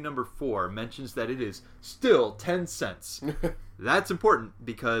to issue number 4 mentions that it is still 10 cents. That's important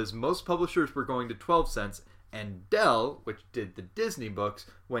because most publishers were going to 12 cents, and Dell, which did the Disney books,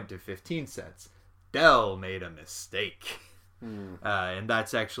 went to 15 cents. Dell made a mistake. And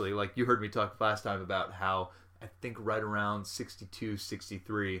that's actually, like you heard me talk last time about how I think right around 62,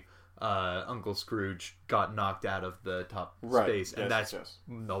 63, Uncle Scrooge got knocked out of the top space, and that's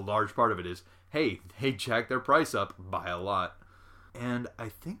a large part of it is, hey, they jacked their price up by a lot. And I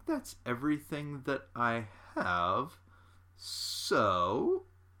think that's everything that I have. So,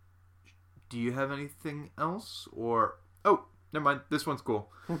 do you have anything else? Or, oh, never mind, this one's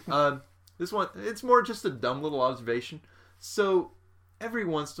cool. This one, it's more just a dumb little observation. So, every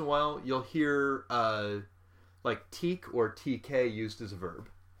once in a while you'll hear like teak or TK used as a verb.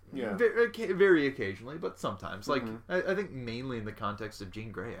 Yeah. Very occasionally, but sometimes. Like, I think mainly in the context of Jean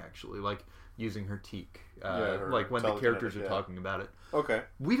Grey, actually. Like, using her teak. Like, when the characters are talking about it. Okay.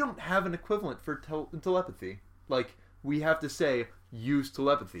 We don't have an equivalent for telepathy. Like, we have to say, use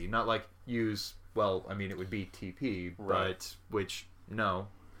telepathy. Not like, use, well, I mean, it would be TP, right. but, which, no.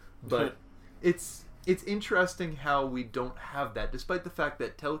 But it's interesting how we don't have that, despite the fact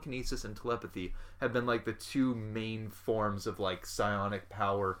that telekinesis and telepathy have been like the two main forms of like psionic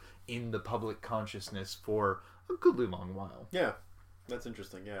power in the public consciousness for a goodly long while. Yeah, that's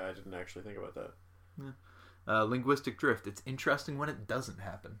interesting. Yeah, I didn't actually think about that. Yeah. Linguistic drift. It's interesting when it doesn't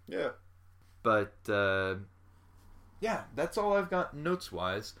happen. Yeah. But, yeah, that's all I've got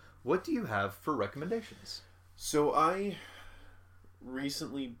notes-wise. What do you have for recommendations? So I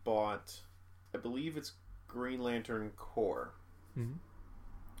recently bought, I believe it's Green Lantern Corps. Mm-hmm.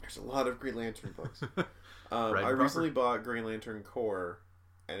 There's a lot of Green Lantern books. Right, I recently bought Green Lantern Corps,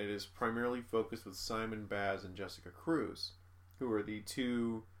 and it is primarily focused with Simon Baz and Jessica Cruz, who are the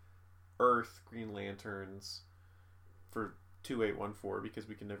two Earth Green Lanterns for 2814, because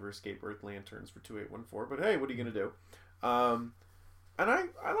we can never escape Earth Lanterns for 2814. But hey, what are you going to do? And I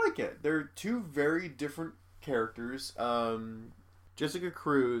like it. They're two very different characters. Jessica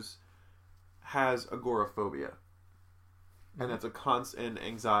Cruz has agoraphobia. And that's a constant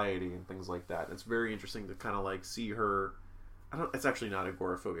anxiety and things like that. It's very interesting to kind of like see her. It's actually not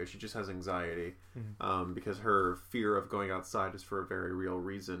agoraphobia. She just has anxiety because her fear of going outside is for a very real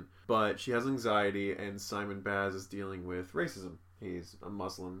reason. But she has anxiety, and Simon Baz is dealing with racism. He's a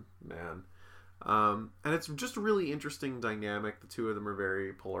Muslim man. And it's just a really interesting dynamic. The two of them are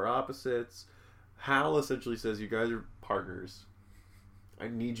very polar opposites. Hal essentially says, you guys are partners. I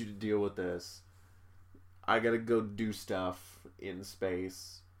need you to deal with this. I gotta go do stuff in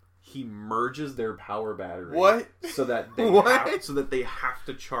space. He merges their power battery. What? So that they have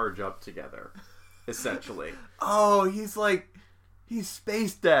to charge up together, essentially. Oh, he's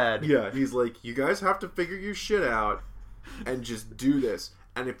Space Dad. Yeah, he's like, you guys have to figure your shit out and just do this.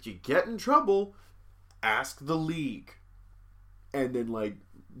 And if you get in trouble, ask the League. And then, like,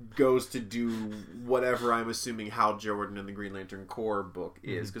 goes to do whatever I'm assuming Hal Jordan and the Green Lantern Corps book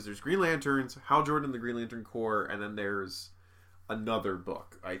is. Because there's Green Lanterns, Hal Jordan and the Green Lantern Corps, and then there's another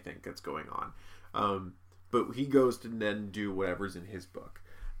book, I think, that's going on. But he goes to then do whatever's in his book.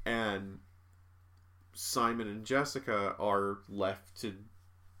 And Simon and Jessica are left to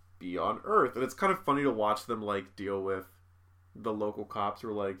be on Earth. And it's kind of funny to watch them, like, deal with the local cops who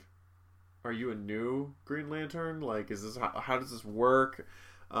are like, are you a new Green Lantern? Like, is this how does this work?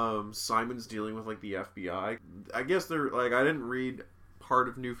 Simon's dealing with, like, the FBI. I guess they're, like, I didn't read part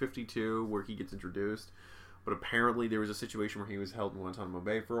of New 52 where he gets introduced, but apparently there was a situation where he was held in Guantanamo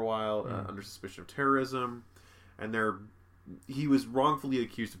Bay for a while under suspicion of terrorism, and he was wrongfully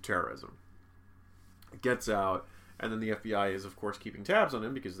accused of terrorism. Gets out, and then the FBI is, of course, keeping tabs on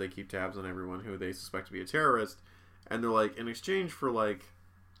him because they keep tabs on everyone who they suspect to be a terrorist, and they're like, in exchange for, like,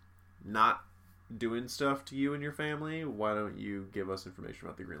 not doing stuff to you and your family, why don't you give us information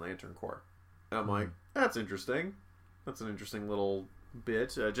about the Green Lantern Corps? And I'm like, that's interesting. That's an interesting little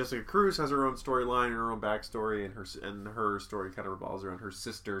bit. Jessica Cruz has her own storyline and her own backstory, and her story kind of revolves around her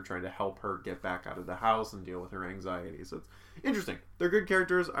sister trying to help her get back out of the house and deal with her anxiety. So it's interesting. They're good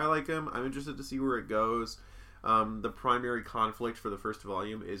characters. I like them. I'm interested to see where it goes. The primary conflict for the first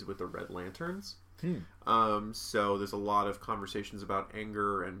volume is with the Red Lanterns. So there's a lot of conversations about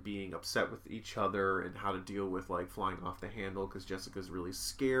anger and being upset with each other and how to deal with, like, flying off the handle because Jessica's really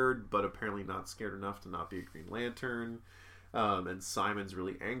scared, but apparently not scared enough to not be a Green Lantern. And Simon's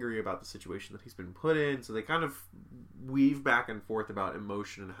really angry about the situation that he's been put in. So they kind of weave back and forth about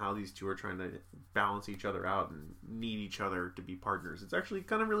emotion and how these two are trying to balance each other out and need each other to be partners. It's actually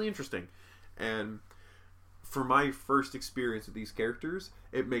kind of really interesting. And for my first experience with these characters,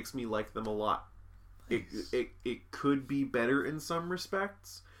 it makes me like them a lot. It could be better in some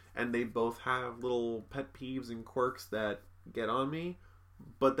respects, and they both have little pet peeves and quirks that get on me,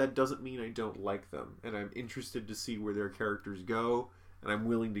 but that doesn't mean I don't like them, and I'm interested to see where their characters go, and I'm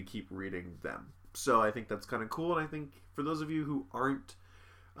willing to keep reading them. So I think that's kind of cool, and I think for those of you who aren't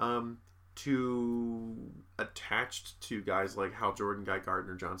too attached to guys like Hal Jordan, Guy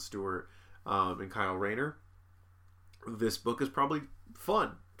Gardner, John Stewart, and Kyle Rayner, this book is probably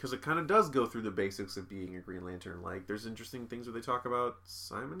fun. Because it kind of does go through the basics of being a Green Lantern. Like, there's interesting things where they talk about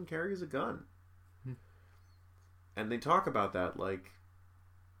Simon carries a gun. And they talk about that, like,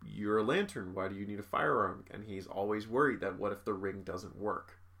 you're a lantern, why do you need a firearm? And he's always worried that what if the ring doesn't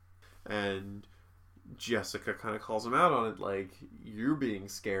work? And Jessica kind of calls him out on it, like, you're being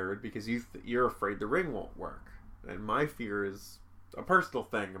scared because you're afraid the ring won't work, and my fear is a personal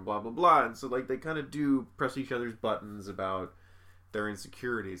thing, and blah blah blah. And so like they kind of do press each other's buttons about their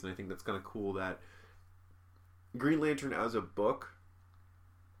insecurities, and I think that's kind of cool that Green Lantern as a book,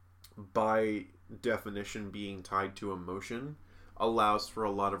 by definition being tied to emotion, allows for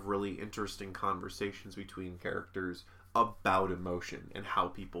a lot of really interesting conversations between characters about emotion and how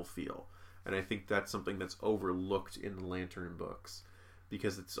people feel. And I think that's something that's overlooked in the Lantern books,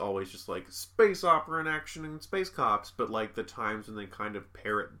 because it's always just like space opera and action and space cops, but like the times when they kind of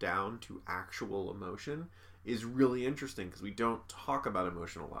pare it down to actual emotion is really interesting, because we don't talk about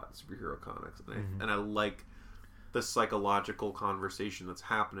emotion a lot in superhero comics. And I like the psychological conversation that's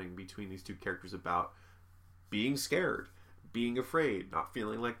happening between these two characters about being scared, being afraid, not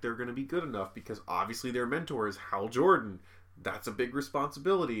feeling like they're going to be good enough, because obviously their mentor is Hal Jordan. That's a big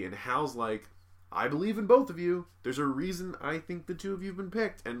responsibility, and Hal's like, I believe in both of you. There's a reason I think the two of you have been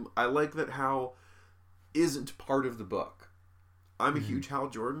picked. And I like that Hal isn't part of the book. I'm a huge Hal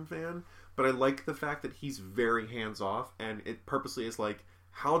Jordan fan, but I like the fact that he's very hands-off, and it purposely is like,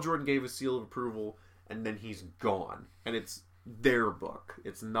 Hal Jordan gave a seal of approval, and then he's gone. And it's their book.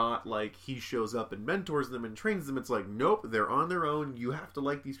 It's not like he shows up and mentors them and trains them. It's like, nope, they're on their own. You have to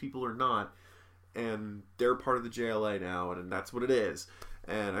like these people or not. And they're part of the JLA now, and that's what it is.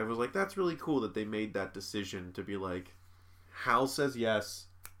 And I was like, that's really cool that they made that decision to be like, Hal says yes,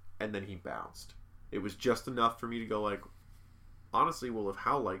 and then he bounced. It was just enough for me to go like, honestly, well, if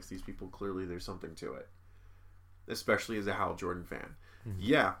Hal likes these people, clearly there's something to it. Especially as a Hal Jordan fan.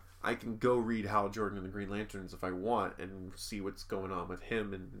 Yeah, I can go read Hal Jordan and the Green Lanterns if I want and see what's going on with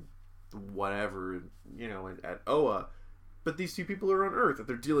him and whatever, you know, at Oa. But these two people are on Earth, that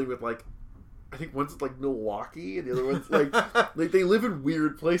they're dealing with, like, I think one's like Milwaukee and the other one's like like they live in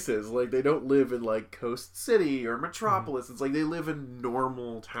weird places. Like they don't live in like Coast City or Metropolis. It's like they live in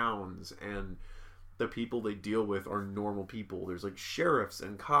normal towns, and the people they deal with are normal people. There's like sheriffs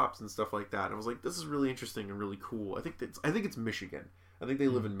and cops and stuff like that. And I was like, this is really interesting and really cool. I think it's Michigan. I think they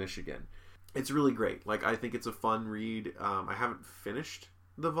live in Michigan. It's really great. Like I think it's a fun read. I haven't finished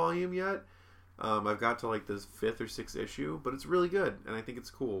the volume yet. I've got to like this 5th or 6th issue, but it's really good, and I think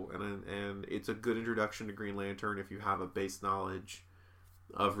it's cool, and it's a good introduction to Green Lantern if you have a base knowledge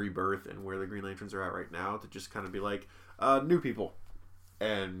of Rebirth and where the Green Lanterns are at right now, to just kind of be like, new people,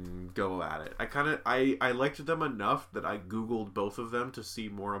 and go at it. I liked them enough that I Googled both of them to see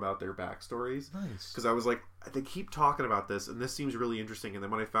more about their backstories. Nice. Because I was like, they keep talking about this, and this seems really interesting, and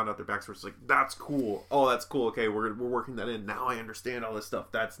then when I found out their backstories, it's like, that's cool. Oh, that's cool. Okay, we're working that in. Now I understand all this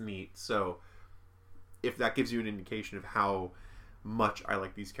stuff. That's neat. So if that gives you an indication of how much I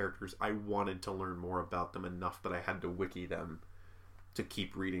like these characters, I wanted to learn more about them enough that I had to wiki them to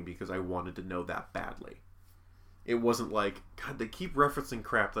keep reading, because I wanted to know that badly. It wasn't like, God, they keep referencing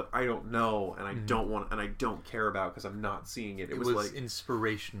crap that I don't know and I don't want and I don't care about because I'm not seeing it. It was like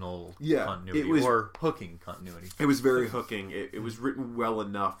inspirational continuity, or hooking continuity. It was very hooking. It was written well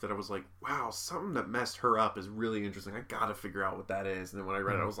enough that I was like, wow, something that messed her up is really interesting. I gotta figure out what that is. And then when I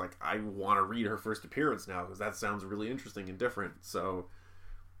read it, I was like, I want to read her first appearance now, because that sounds really interesting and different. So,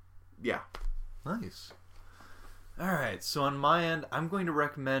 yeah. Nice. Alright, so on my end, I'm going to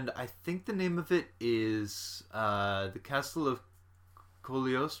recommend, I think the name of it is The Castle of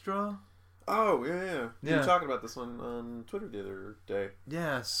Cagliostro? Oh, yeah. You were talking about this on Twitter the other day.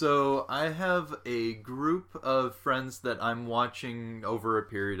 Yeah, so I have a group of friends that I'm watching over a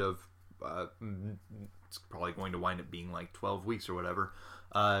period of, it's probably going to wind up being like 12 weeks or whatever,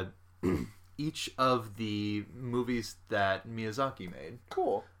 each of the movies that Miyazaki made.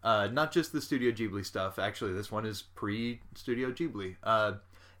 Cool. Not just the Studio Ghibli stuff. Actually, this one is pre-Studio Ghibli.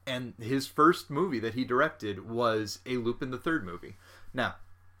 And his first movie that he directed was a Lupin the Third movie. Now,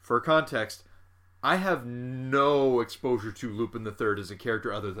 for context, I have no exposure to Lupin the Third as a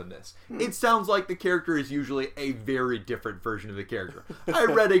character other than this. It sounds like the character is usually a very different version of the character. I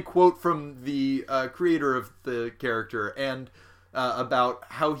read a quote from the creator of the character, and about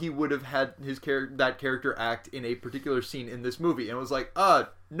how he would have had that character act in a particular scene in this movie, and it was like,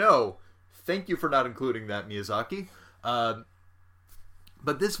 no, thank you for not including that, Miyazaki.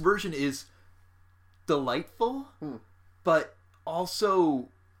 But this version is delightful, but also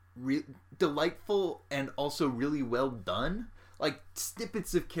delightful and also really well done. Like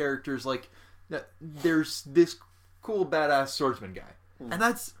snippets of characters, like there's this cool badass swordsman guy. And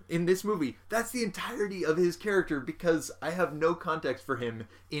that's, in this movie, that's the entirety of his character, because I have no context for him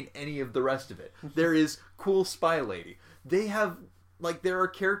in any of the rest of it. There is cool spy lady. They have, like, there are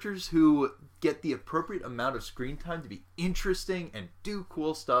characters who get the appropriate amount of screen time to be interesting and do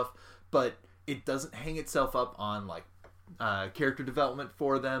cool stuff, but it doesn't hang itself up on like character development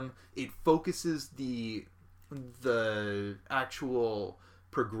for them. It focuses the actual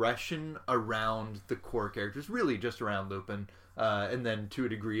progression around the core characters, really just around Lupin, and then to a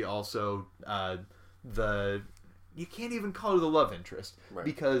degree also you can't even call her the love interest, right,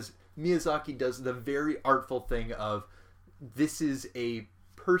 because Miyazaki does the very artful thing of, this is a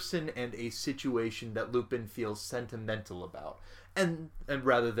person and a situation that Lupin feels sentimental about, and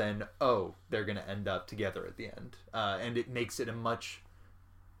rather than, oh, they're gonna end up together at the end, and it makes it a much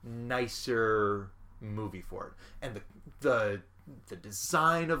nicer movie for it. And the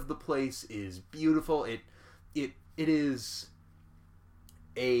design of the place is beautiful. It is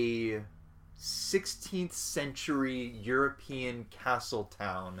a 16th century European castle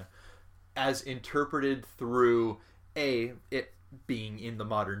town as interpreted through it being in the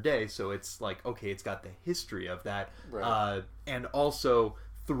modern day, so it's like, okay, it's got the history of that, right, and also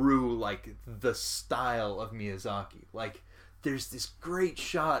through like the style of Miyazaki. Like, there's this great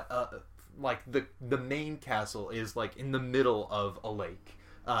shot of like the main castle is like in the middle of a lake,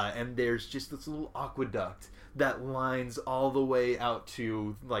 and there's just this little aqueduct that lines all the way out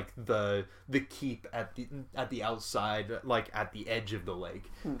to like the keep at the outside, like at the edge of the lake.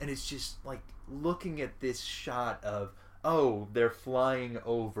 And it's just like looking at this shot of, oh, they're flying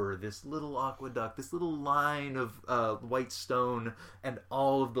over this little aqueduct, this little line of white stone, and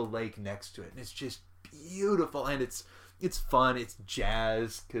all of the lake next to it, and it's just beautiful. And it's fun. It's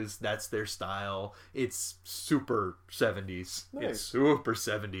jazz, because that's their style. It's super 70s. Nice. It's super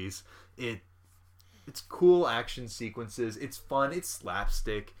 70s. It's cool action sequences. It's fun. It's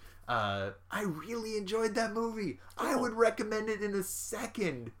slapstick. I really enjoyed that movie. Cool. I would recommend it in a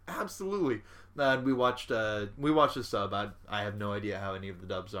second. Absolutely. We watched a sub. I have no idea how any of the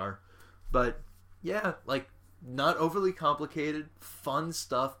dubs are, but yeah, like, not overly complicated, fun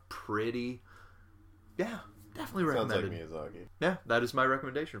stuff, pretty. Yeah, definitely recommended. Sounds like Miyazaki. Yeah, that is my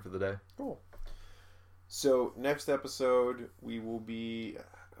recommendation for the day. Cool. So next episode we will be,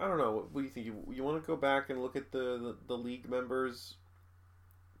 I don't know, what do you think? You want to go back and look at the League members,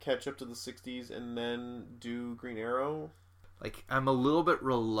 catch up to the 60s, and then do Green Arrow? Like, I'm a little bit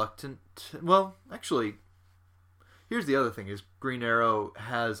reluctant well, actually, here's the other thing, is Green Arrow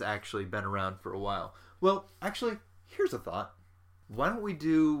has actually been around for a while. Well, actually, here's a thought. Why don't we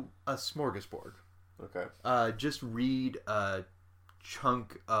do a smorgasbord? Okay. Just read a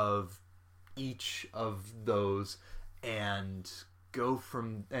chunk of each of those and go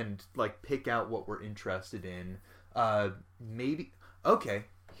from, and like pick out what we're interested in. Maybe, okay,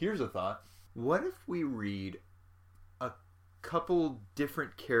 here's a thought. What if we read a couple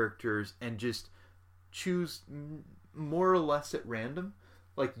different characters and just choose more or less at random?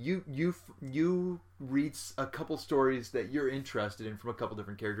 Like, you read a couple stories that you're interested in from a couple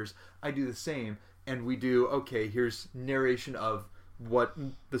different characters. I do the same, and we do, okay, here's narration of what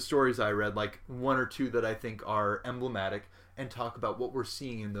the stories I read, like one or two that I think are emblematic, and talk about what we're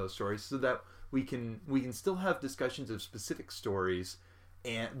seeing in those stories, so that we can still have discussions of specific stories,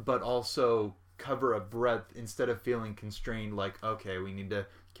 but also cover a breadth, instead of feeling constrained, like, okay, we need to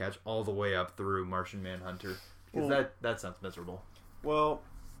catch all the way up through Martian Manhunter, because that sounds miserable. Well,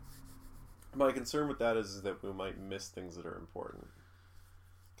 my concern with that is that we might miss things that are important.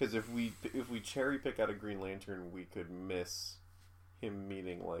 Because if we cherry pick out a Green Lantern, we could miss him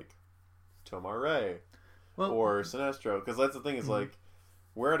meeting like Tomar-Re or Sinestro. Because that's the thing, is like,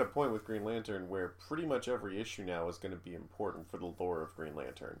 we're at a point with Green Lantern where pretty much every issue now is going to be important for the lore of Green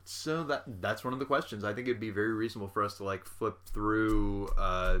Lantern. So that's one of the questions. I think it'd be very reasonable for us to like flip through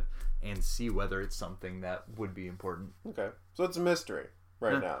and see whether it's something that would be important. Okay, so it's a mystery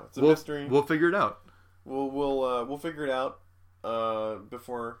now. It's a mystery. We'll figure it out. We'll figure it out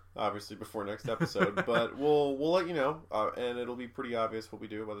before next episode. But we'll let you know, and it'll be pretty obvious what we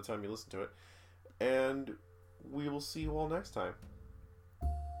do by the time you listen to it. And we will see you all next time.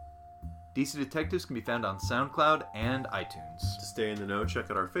 DC Detectives can be found on SoundCloud and iTunes. To stay in the know,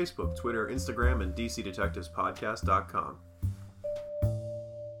 check out our Facebook, Twitter, Instagram, and DCDetectivespodcast.com.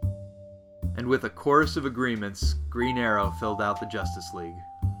 And with a chorus of agreements, Green Arrow filled out the Justice League.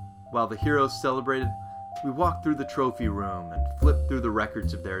 While the heroes celebrated, we walked through the trophy room and flipped through the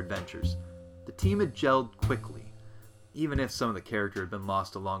records of their adventures. The team had gelled quickly, even if some of the character had been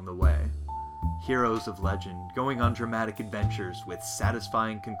lost along the way. Heroes of legend, going on dramatic adventures with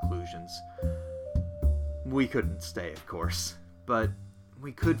satisfying conclusions. We couldn't stay, of course, but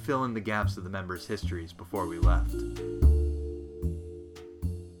we could fill in the gaps of the members' histories before we left.